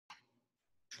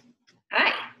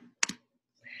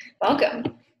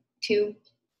Welcome to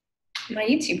my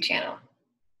YouTube channel.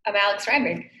 I'm Alex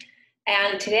Ryberg,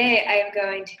 and today I am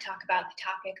going to talk about the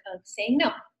topic of saying no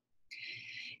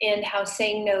and how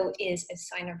saying no is a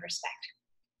sign of respect.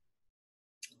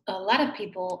 A lot of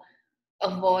people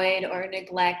avoid or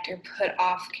neglect or put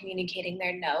off communicating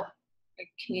their no, or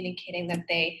communicating that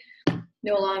they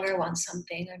no longer want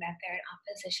something or that they're in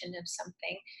opposition of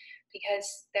something,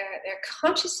 because their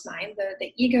conscious mind,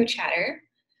 the ego chatter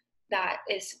that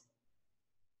is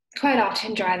quite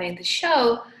often driving the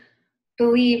show,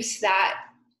 believes that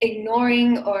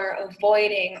ignoring or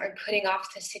avoiding or putting off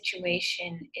the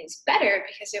situation is better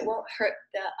because it won't hurt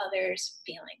the other's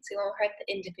feelings. It won't hurt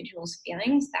the individual's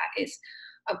feelings. That is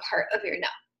a part of your no.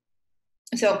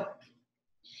 So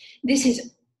this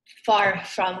is far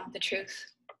from the truth.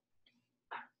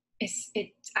 It's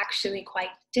actually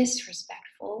quite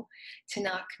disrespectful to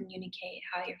not communicate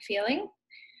how you're feeling.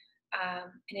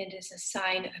 And it is a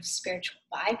sign of spiritual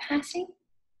bypassing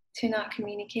to not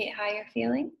communicate how you're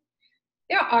feeling.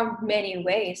 There are many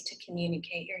ways to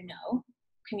communicate your no.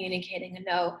 Communicating a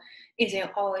no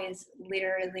isn't always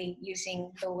literally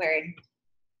using the word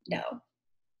no.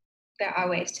 There are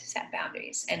ways to set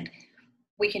boundaries, and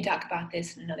we can talk about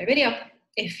this in another video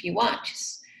if you want.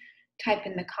 Just type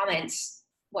in the comments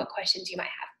what questions you might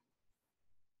have.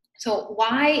 So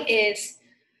why is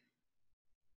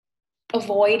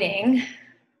avoiding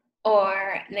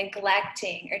or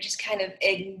neglecting or just kind of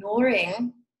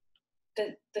ignoring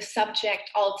the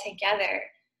subject altogether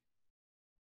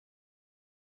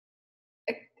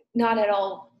not at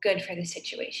all good for the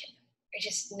situation? It's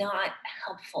just not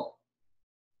helpful.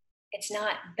 It's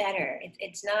not better.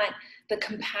 It's not the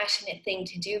compassionate thing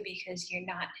to do because you're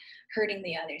not hurting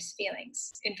the other's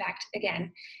feelings. In fact,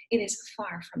 again, it is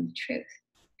far from the truth.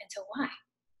 And so why?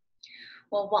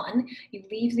 Well, one, you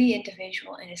leave the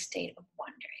individual in a state of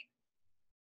wondering.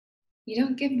 You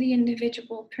don't give the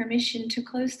individual permission to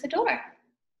close the door.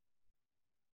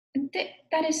 And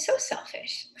that is so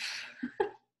selfish.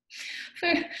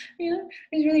 There's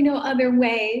really no other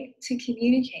way to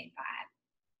communicate that.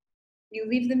 You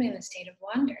leave them in a state of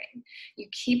wondering. You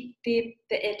keep the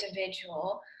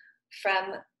individual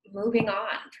from moving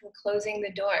on, from closing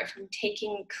the door, from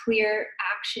taking clear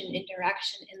action and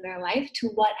direction in their life to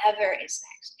whatever is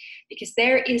next. Because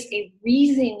there is a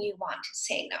reason you want to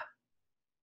say no.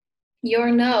 Your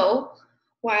no,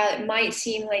 while it might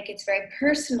seem like it's very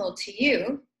personal to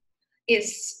you,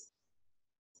 is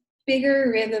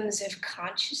bigger rhythms of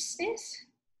consciousness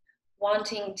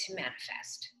wanting to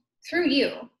manifest through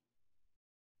you.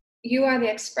 You are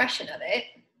the expression of it,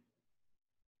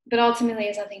 but ultimately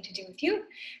it has nothing to do with you,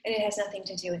 and it has nothing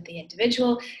to do with the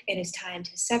individual. It is time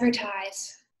to sever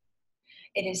ties.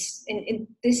 It is, and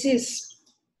this is,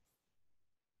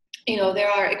 there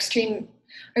are extreme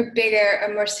or bigger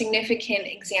or more significant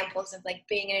examples of like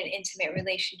being in an intimate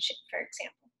relationship, for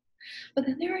example. But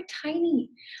then there are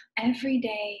tiny,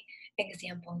 everyday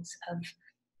examples of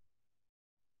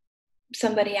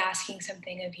somebody asking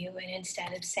something of you, and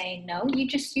instead of saying no,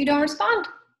 you don't respond.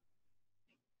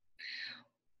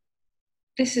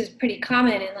 This is pretty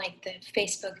common in like the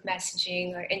Facebook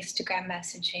messaging or Instagram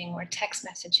messaging or text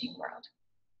messaging world.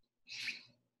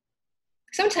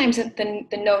 Sometimes the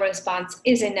no response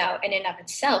is a no in and of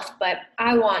itself, but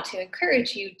I want to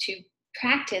encourage you to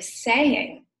practice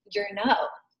saying your no.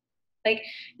 Like,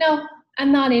 no,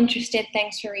 I'm not interested.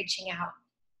 Thanks for reaching out.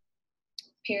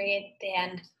 Period. The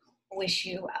end. Wish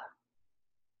you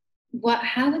well.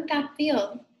 How would that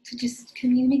feel to just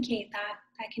communicate that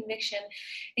conviction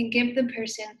and give the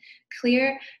person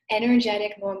clear,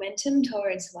 energetic momentum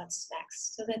towards what's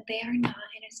next so that they are not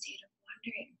in a state of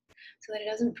wondering, so that it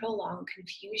doesn't prolong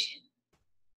confusion?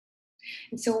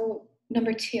 And so,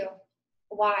 number two,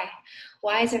 why?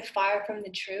 Why is it far from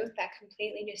the truth that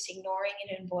completely just ignoring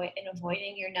and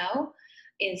avoiding your no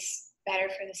is better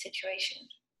for the situation?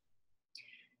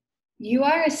 You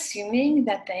are assuming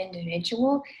that the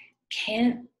individual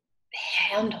can't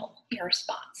handle your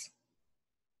response.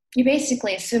 You're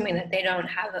basically assuming that they don't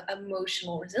have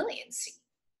emotional resiliency.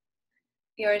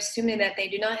 You're assuming that they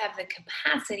do not have the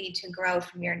capacity to grow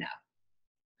from your no.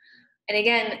 And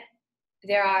again,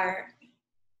 there are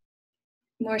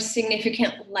more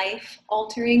significant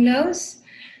life-altering no's.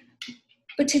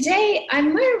 But today, I'm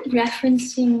more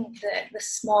referencing the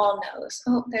small no's.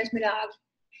 Oh, there's my dog.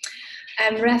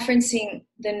 I'm referencing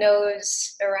the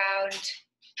no's around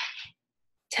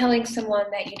telling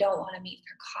someone that you don't want to meet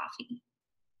for coffee,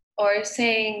 or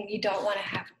saying you don't want to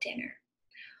have dinner,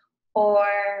 or,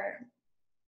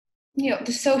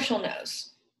 the social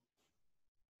no's.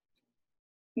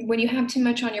 when you have too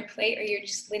much on your plate, or you're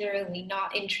just literally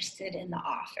not interested in the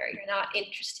offer, you're not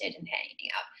interested in hanging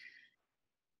out,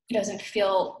 it doesn't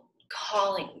feel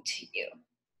calling to you,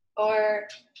 or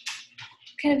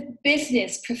kind of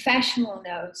business, professional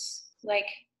no's, like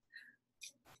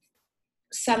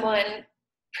someone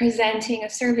presenting a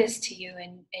service to you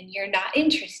and you're not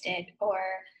interested, or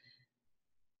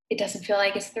it doesn't feel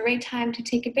like it's the right time to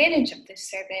take advantage of this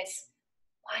service,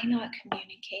 why not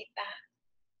communicate that?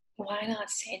 Why not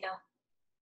say no?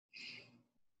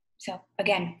 So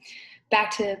again,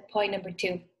 back to point number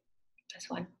 2. That's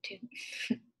 1,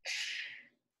 2.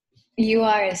 You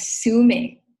are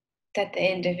assuming that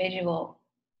the individual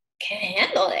can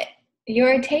handle it.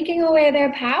 You're taking away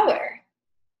their power.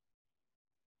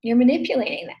 You're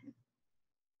manipulating them.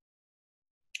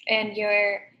 And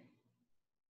you're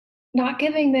not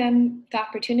giving them the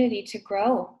opportunity to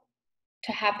grow,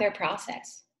 to have their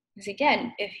process. Because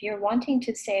again, if you're wanting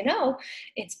to say no,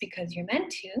 it's because you're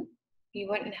meant to. You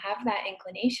wouldn't have that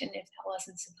inclination if that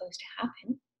wasn't supposed to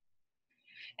happen.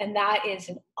 And that is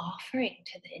an offering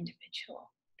to the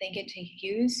individual. They get to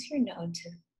use your no to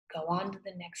go on to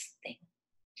the next thing,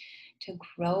 to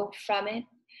grow from it,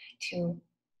 to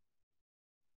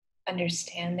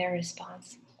understand their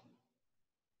response.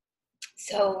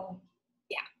 So,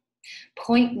 yeah.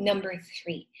 Point number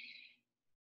 3.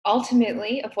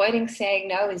 Ultimately, avoiding saying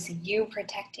no is you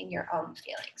protecting your own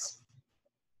feelings.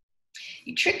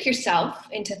 You trick yourself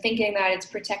into thinking that it's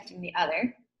protecting the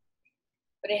other,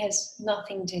 but it has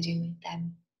nothing to do with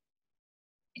them.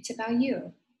 It's about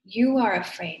you. You are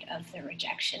afraid of the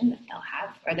rejection that they'll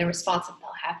have, or the response that they'll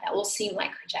have that will seem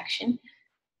like rejection.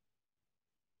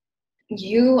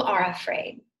 You are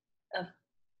afraid of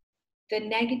the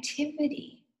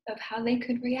negativity of how they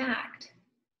could react.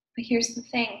 But here's the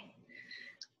thing.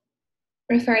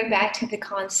 Referring back to the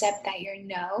concept that your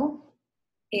no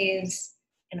is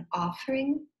an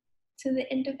offering to the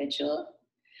individual,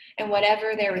 and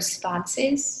whatever their response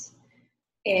is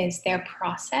their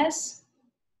process.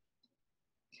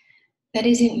 That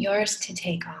isn't yours to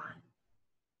take on.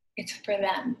 It's for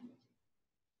them.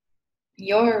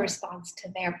 Your response to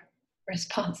their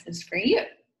response is for you.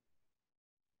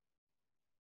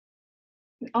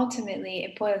 Ultimately,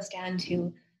 it boils down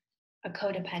to a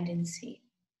codependency.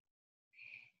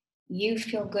 You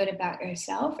feel good about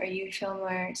yourself, or you feel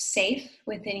more safe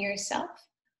within yourself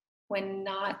when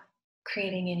not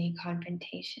creating any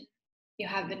confrontation. You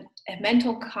have a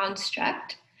mental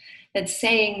construct that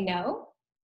saying no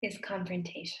is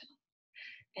confrontational.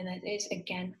 And that is,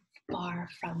 again, far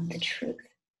from the truth.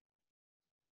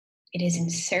 It is in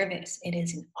service. It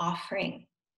is an offering.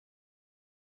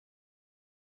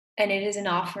 And it is an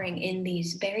offering in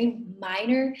these very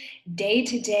minor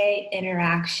day-to-day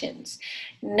interactions.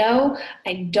 No,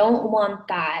 I don't want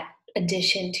that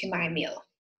addition to my meal.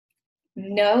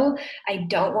 No, I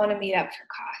don't want to meet up for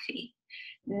coffee.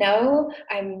 No,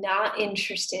 I'm not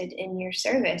interested in your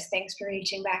service. Thanks for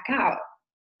reaching back out.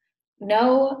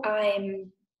 No, I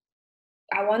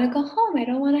want to go home. I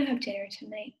don't want to have dinner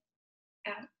tonight.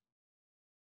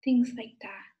 Things like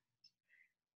that.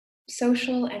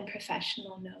 Social and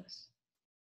professional no's.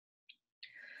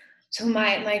 So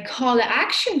my call to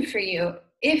action for you,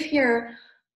 if you're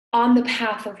on the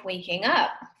path of waking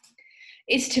up,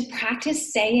 is to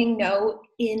practice saying no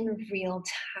in real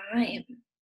time.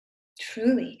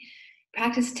 Truly.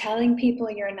 Practice telling people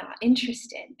you're not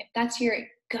interested. If that's your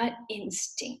gut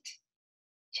instinct,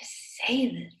 just say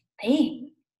the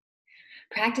thing.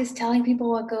 Practice telling people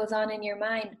what goes on in your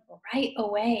mind right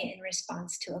away in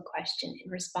response to a question, in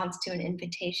response to an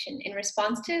invitation, in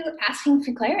response to asking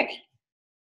for clarity.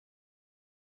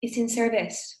 It's in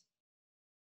service.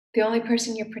 The only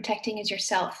person you're protecting is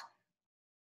yourself,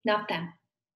 not them.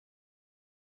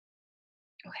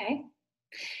 Okay?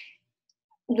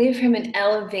 Live from an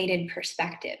elevated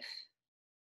perspective.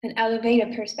 An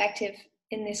elevated perspective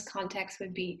in this context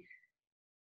would be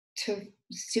to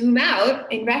zoom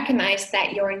out and recognize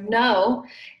that your no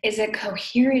is a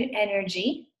coherent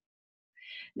energy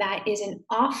that is an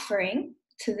offering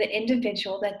to the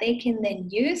individual that they can then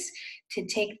use to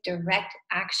take direct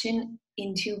action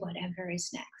into whatever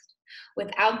is next.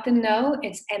 Without the no,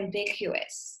 it's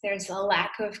ambiguous. There's a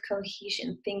lack of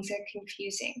cohesion. Things are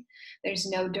confusing. There's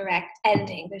no direct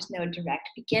ending. There's no direct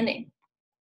beginning.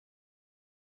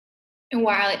 And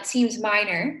while it seems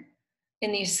minor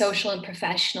in these social and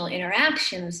professional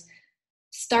interactions,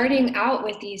 starting out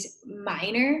with these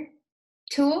minor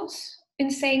tools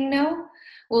in saying no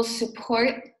will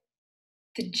support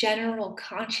the general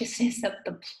consciousness of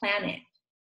the planet.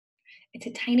 It's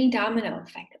a tiny domino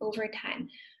effect over time,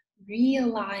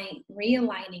 realigning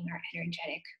our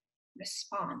energetic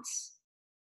response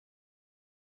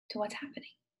to what's happening.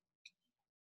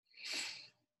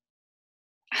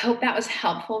 I hope that was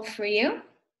helpful for you.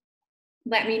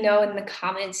 Let me know in the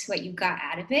comments what you got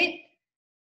out of it.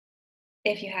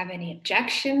 If you have any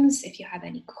objections, if you have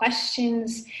any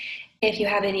questions, if you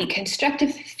have any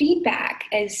constructive feedback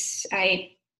as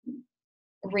I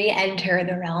re-enter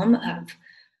the realm of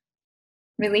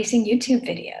releasing YouTube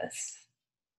videos.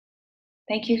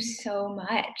 Thank you so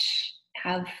much.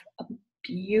 Have a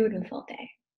beautiful day.